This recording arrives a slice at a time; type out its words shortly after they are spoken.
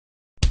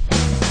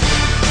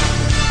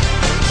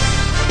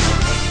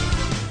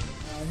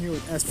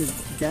Esther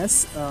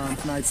Guess,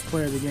 tonight's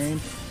player of the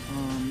game.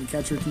 The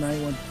catcher tonight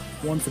went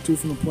 1 for 2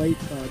 from the plate,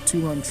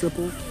 2-run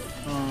triple.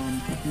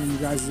 And you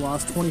guys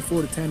lost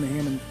 24-10 to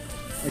Hammond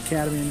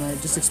Academy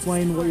tonight. Just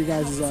explain what you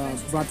guys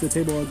brought to the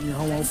table in your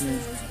home opener.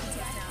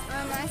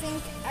 I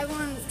think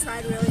everyone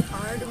tried really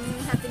hard. I mean,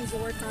 we have things to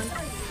work on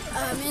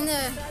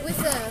with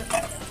the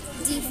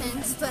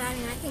defense, but I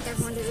mean, I think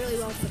everyone did really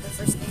well for the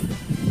first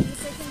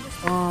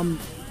game.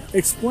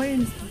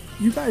 Explain.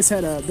 You guys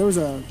had there was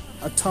a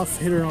tough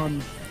hitter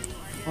on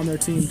their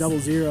team,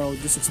 00.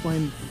 Just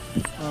explain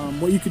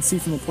what you could see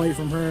from the plate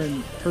from her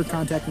and her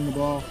contacting the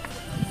ball.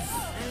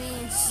 I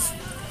mean,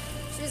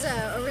 she was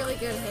a really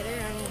good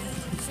hitter. I mean,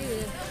 she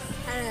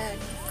had a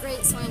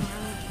great swing.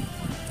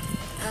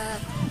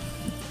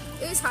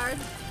 It was hard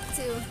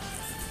to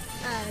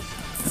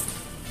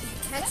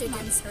catch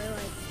against her,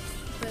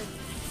 but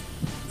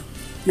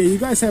yeah, you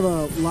guys have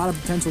a lot of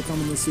potential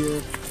coming this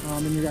year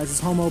in your guys'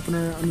 home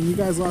opener. I mean, you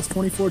guys lost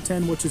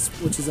 24-10, which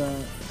is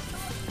a,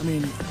 I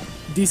mean,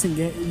 decent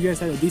game. You guys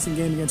had a decent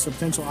game against a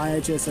potential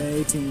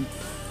IHSAA team.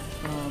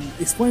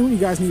 Explain what you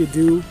guys need to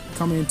do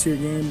coming into your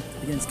game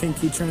against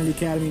Kankakee Trinity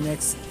Academy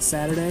next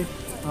Saturday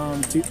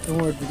in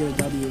order to get a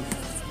W.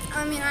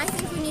 I mean, I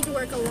think we need to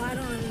work a lot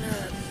on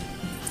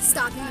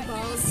stopping the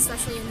balls,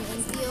 especially in the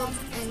infield,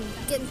 and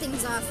getting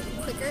things off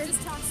quicker.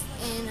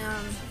 And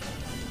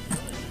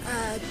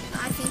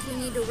I think we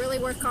need to really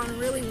work on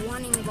really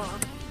wanting the ball.